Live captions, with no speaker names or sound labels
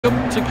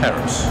Welcome to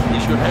Paris.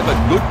 You should have a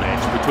good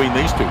match between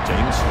these two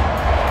teams.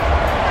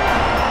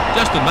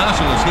 Justin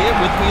Marshall is here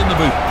with me in the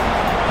booth.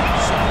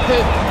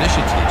 Superb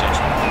conditions here,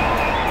 Justin.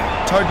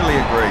 Totally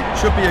agree.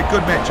 Should be a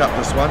good match up,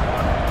 this one.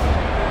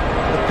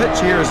 The pitch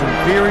here is in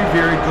very,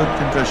 very good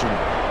condition.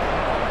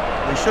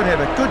 We should have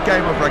a good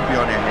game of rugby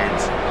on our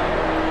hands.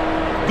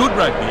 Good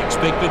rugby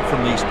expected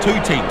from these two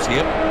teams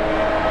here.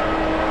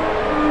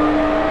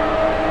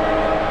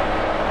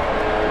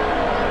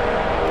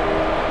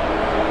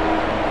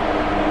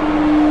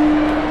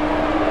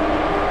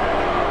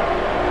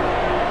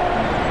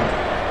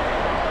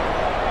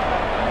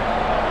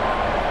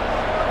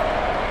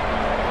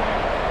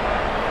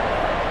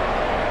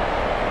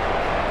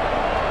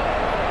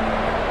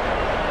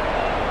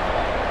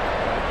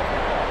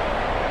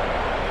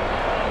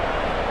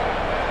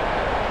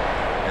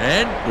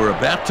 And we're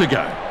about to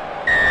go.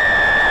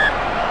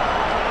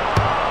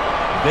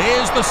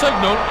 There's the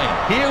signal, and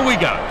here we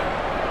go.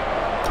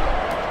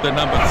 The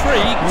number 3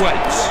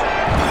 waits.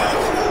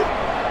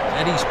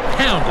 And he's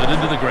pounded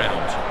into the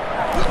ground.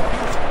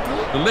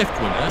 The left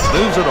winger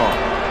moves it on.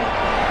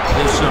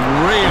 There's some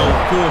real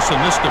force in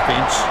this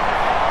defence.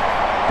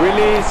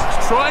 Release.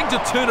 He's trying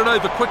to turn it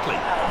over quickly.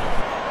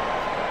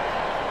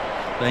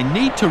 They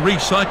need to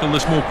recycle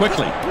this more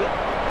quickly.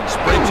 He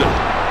spreads it.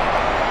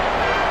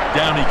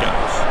 Down he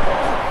goes.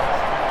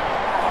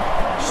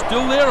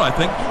 Still there, I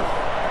think.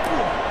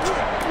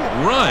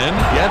 Ryan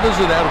gathers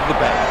it out of the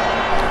back.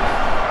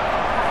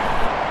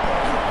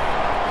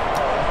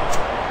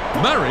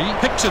 Murray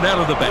picks it out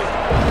of the back.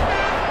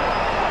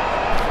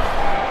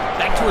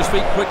 Back to his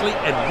feet quickly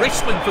and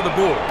wrestling for the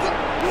ball.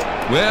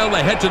 Well,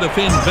 they had to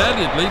defend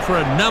valiantly for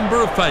a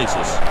number of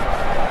phases.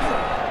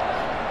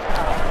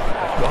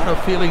 Got a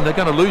feeling they're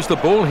going to lose the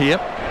ball here.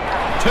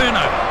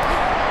 Turnover.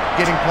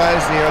 Getting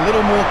players there a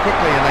little more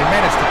quickly, and they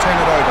managed to turn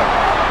it over.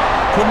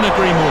 Couldn't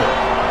agree more.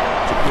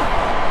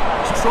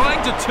 He's trying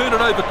to turn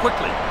it over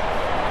quickly.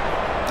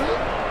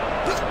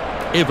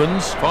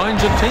 Evans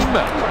finds a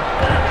teammate.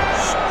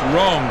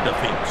 Strong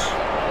defence.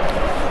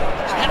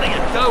 Having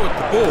a go at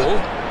the ball.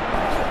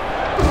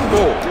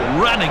 Ball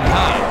running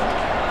hard.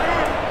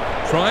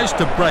 Tries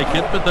to break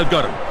it, but they've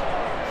got him.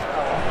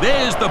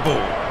 There's the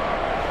ball.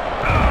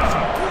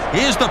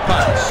 Here's the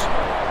pass.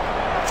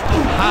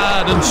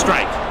 Hard and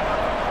straight.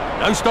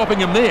 No stopping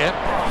him there.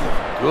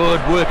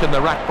 Good work in the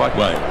ruck by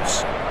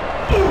Wales.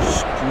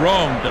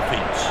 Strong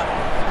defence.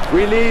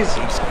 Release.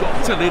 He's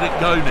got to let it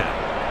go now.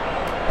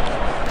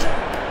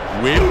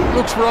 Webb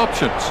looks for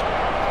options.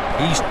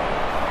 He's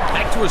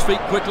back to his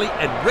feet quickly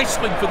and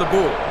wrestling for the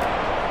ball.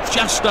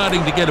 Just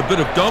starting to get a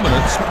bit of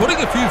dominance, putting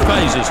a few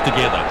phases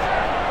together.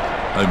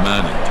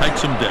 O'Mahony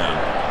takes him down.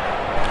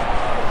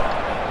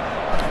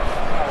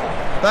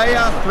 They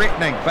are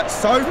threatening, but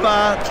so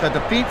far the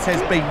defence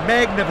has been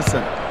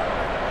magnificent.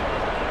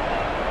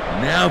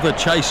 Now the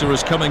chaser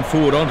is coming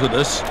forward onto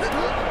this.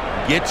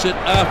 Gets it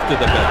after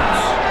the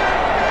bounce.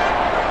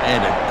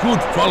 And a good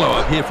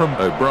follow-up here from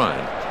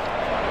O'Brien.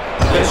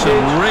 There's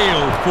some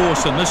real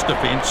force in this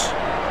defence.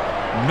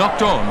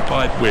 Knocked on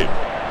by Webb.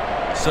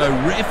 So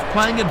ref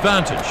playing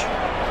advantage.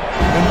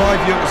 In my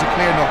view, it was a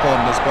clear knock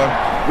on, Lisbo.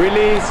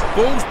 Release.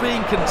 Ball's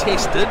being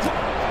contested.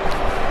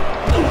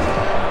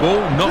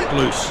 Ball knocked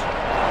loose.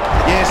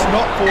 Yes,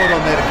 not forward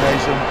on that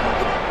occasion.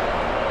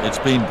 It's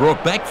been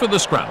brought back for the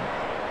scrum.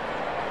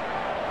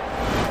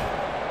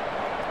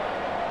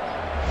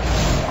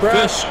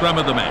 First scrum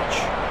of the match.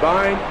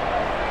 Bind.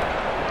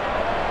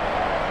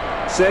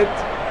 Set.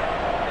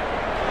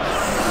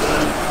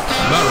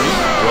 Murray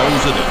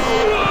rolls it in.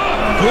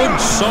 Good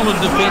solid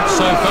defence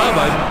so far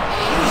though.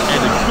 And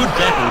a good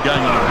battle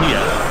going on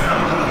here.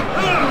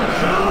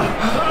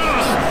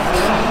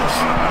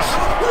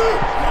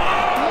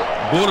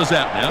 Ball is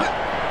out now.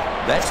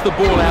 That's the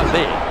ball out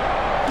there.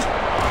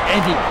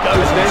 And it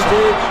goes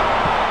inside.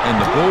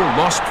 And the ball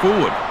lost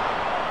forward.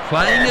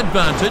 Playing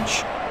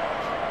advantage.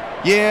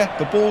 Yeah,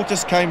 the ball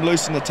just came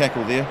loose in the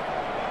tackle there.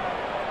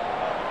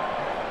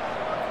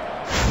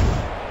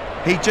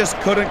 He just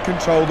couldn't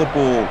control the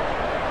ball.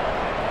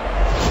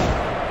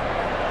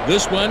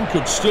 This one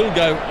could still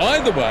go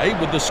either way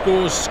with the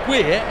scores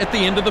square at the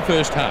end of the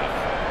first half.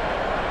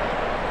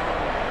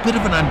 Bit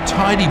of an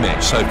untidy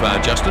match so far,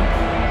 Justin.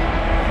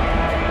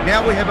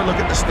 Now we have a look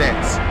at the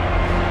stats.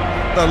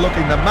 They're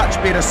looking the much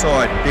better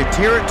side. Their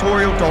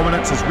territorial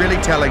dominance is really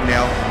telling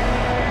now.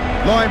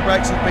 Line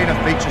breaks have been a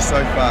feature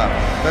so far.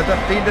 The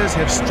defenders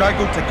have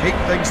struggled to keep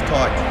things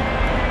tight.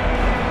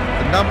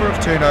 The number of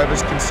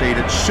turnovers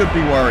conceded should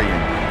be worrying.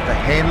 The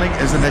handling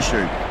is an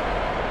issue.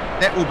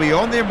 That will be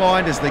on their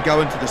mind as they go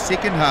into the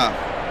second half.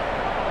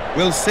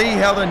 We'll see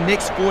how the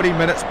next 40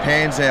 minutes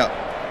pans out.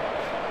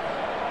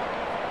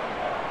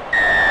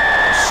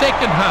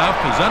 Second half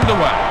is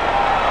underway.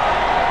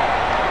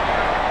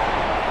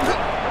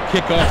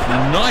 Kick-off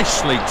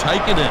nicely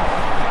taken in.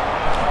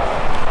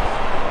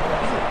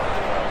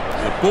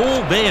 The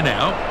ball there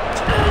now.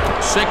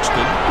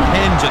 Sexton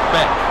hands it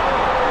back.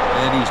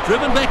 And he's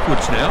driven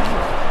backwards now.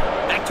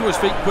 Back to his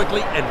feet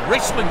quickly and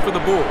wrestling for the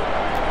ball.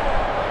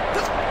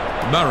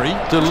 Murray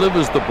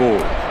delivers the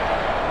ball.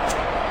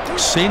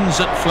 sends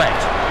it flat.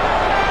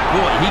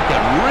 Boy, he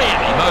can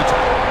really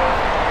motor.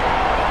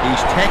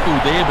 He's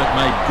tackled there but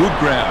made good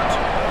ground.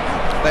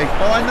 They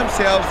find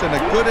themselves in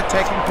a good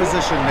attacking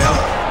position now.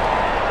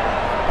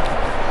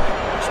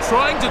 He's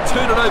trying to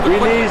turn it over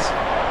quickly. Release.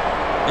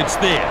 It's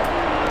there.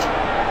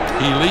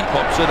 Healy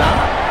pops it up.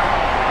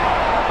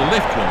 The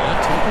left winger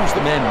tackles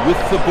the man with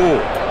the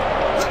ball.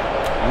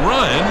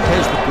 Ryan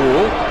has the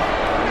ball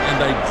and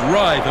they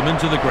drive him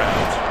into the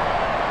ground.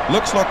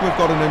 Looks like we've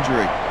got an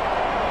injury.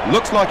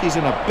 Looks like he's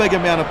in a big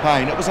amount of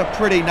pain. It was a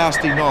pretty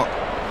nasty knock.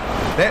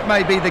 That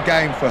may be the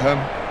game for him.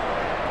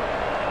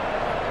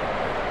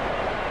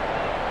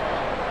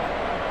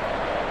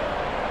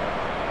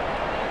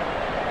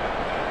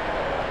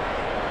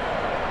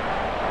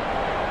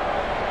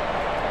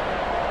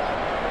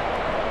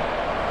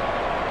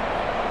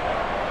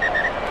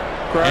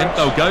 And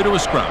they'll go to a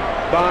scrum.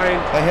 Bind.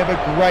 They have a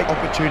great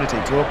opportunity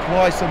to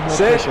apply some more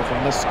Sit. pressure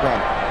from this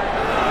scrum.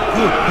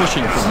 Good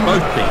pushing from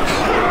both teams.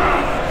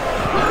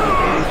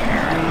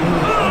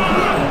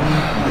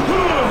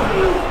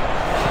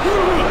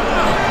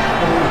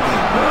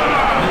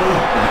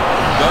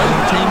 Both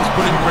teams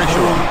putting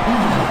pressure on.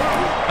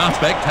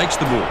 Halfback takes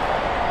the ball.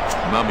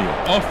 Mummy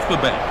off the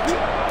back.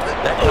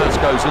 That pass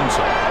goes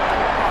inside.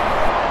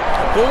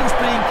 Ball's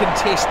being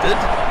contested.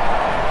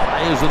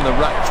 Players in the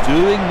ruck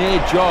doing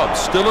their job,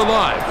 still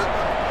alive.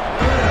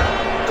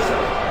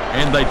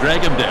 And they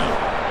drag him down.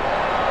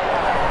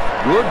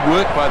 Good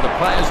work by the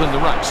players in the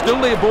ruck,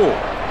 still their ball.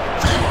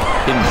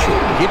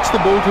 Hinshaw gets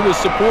the ball to his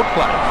support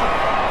player.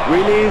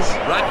 Release.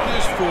 Ruck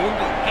is formed,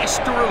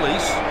 has to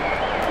release.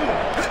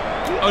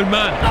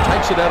 Oman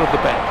takes it out of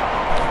the back.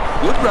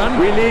 Good run.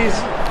 Release.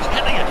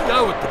 Having a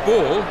go at the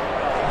ball.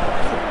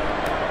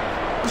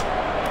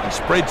 He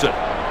spreads it.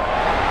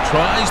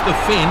 Tries the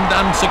fend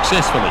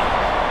unsuccessfully.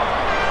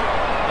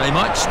 They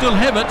might still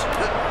have it.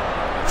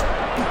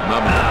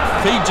 Mummy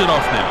feeds it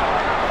off now.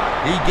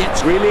 He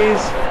gets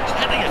Release.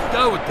 having a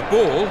go at the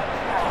ball.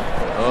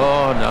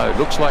 Oh no,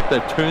 looks like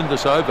they've turned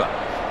this over.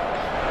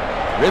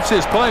 Ref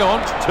says play on,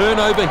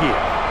 turnover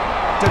here.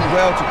 Did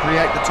well to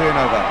create the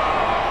turnover.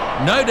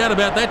 No doubt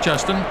about that,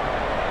 Justin.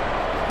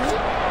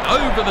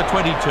 Over the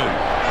 22.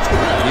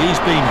 He's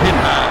been hit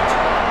hard.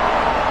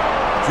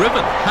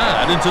 Driven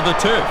hard into the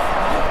turf.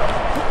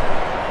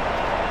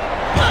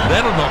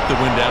 That'll knock the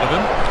wind out of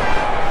him.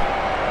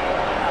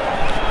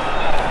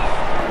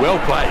 Well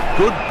played.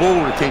 Good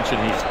ball retention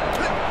here.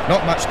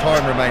 Not much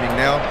time remaining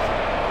now.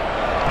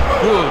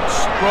 Good,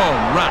 strong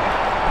run.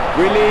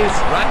 Release.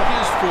 Ruck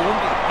is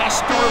formed.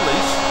 Has to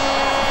release.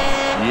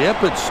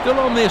 Yep, it's still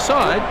on their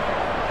side.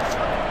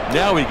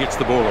 Now he gets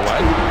the ball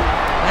away.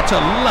 That's a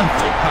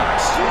lovely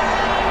pass.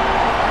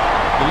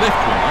 The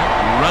left winger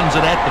runs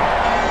it at them.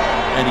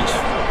 And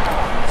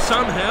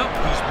somehow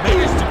he's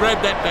managed to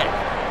grab that back.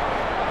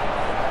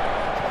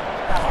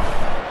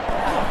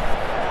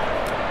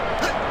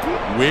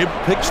 Webb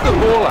picks the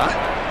ball up.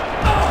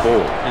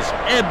 Ball is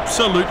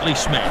absolutely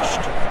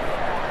smashed.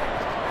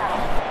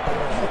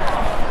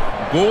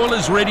 Ball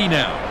is ready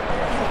now.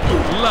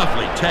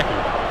 Lovely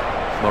tackle.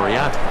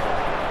 Moriarty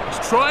is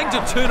trying to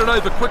turn it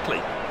over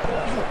quickly.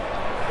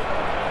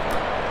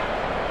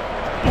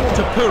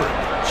 Tapura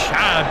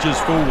charges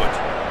forward.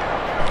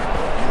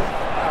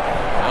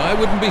 I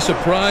wouldn't be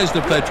surprised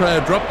if they try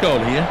a drop goal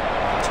here.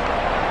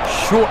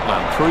 Short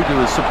one through to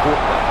his support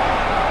player.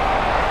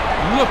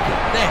 Look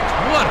at that,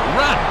 what a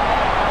run!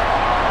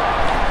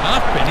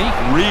 Halfpenny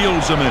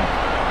reels him in.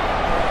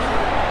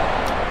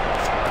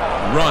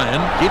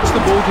 Ryan gets the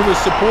ball to his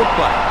support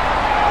player.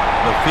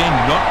 The fend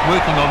not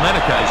working on that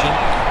occasion.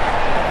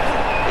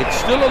 It's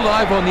still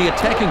alive on the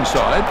attacking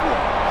side.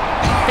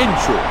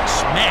 Henshaw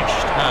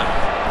smashed hard.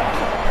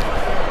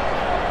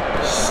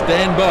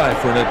 Stand by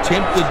for an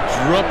attempted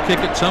drop kick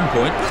at some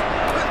point.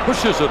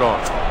 Pushes it on.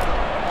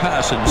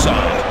 Pass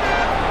inside.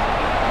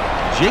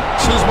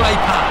 Jigs his way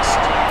past.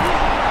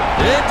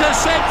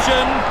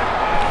 Interception!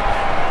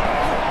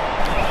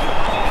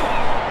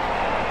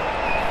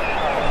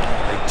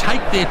 They take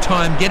their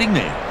time getting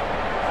there.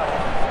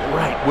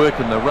 Great work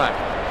in the ruck.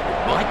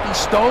 Might be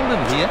stolen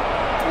here.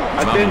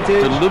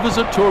 Advantage. Delivers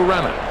it to a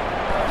runner.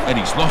 And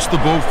he's lost the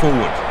ball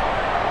forward.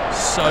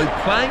 So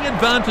playing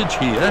advantage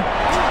here.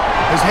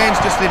 His hand's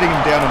just letting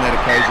him down on that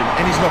occasion,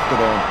 and he's knocked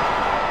it on.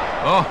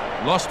 Oh,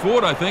 lost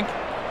forward, I think.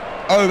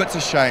 Oh, it's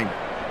a shame.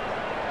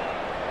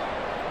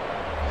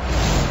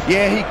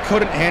 Yeah, he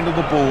couldn't handle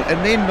the ball and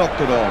then knocked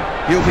it on.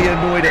 He'll be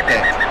annoyed at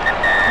that.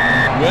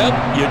 Well,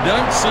 you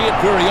don't see it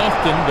very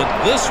often, but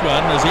this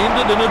one has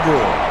ended in a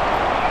draw.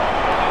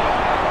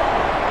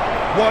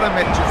 What a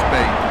match it's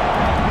been.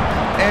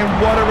 And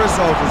what a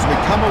result as we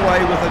come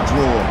away with a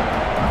draw.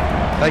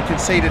 They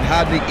conceded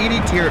hardly any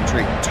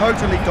territory,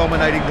 totally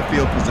dominating the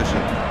field position.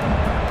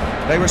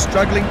 They were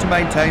struggling to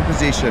maintain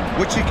possession,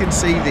 which you can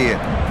see there.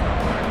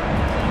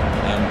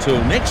 Until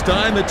next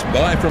time, it's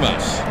bye from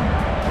us.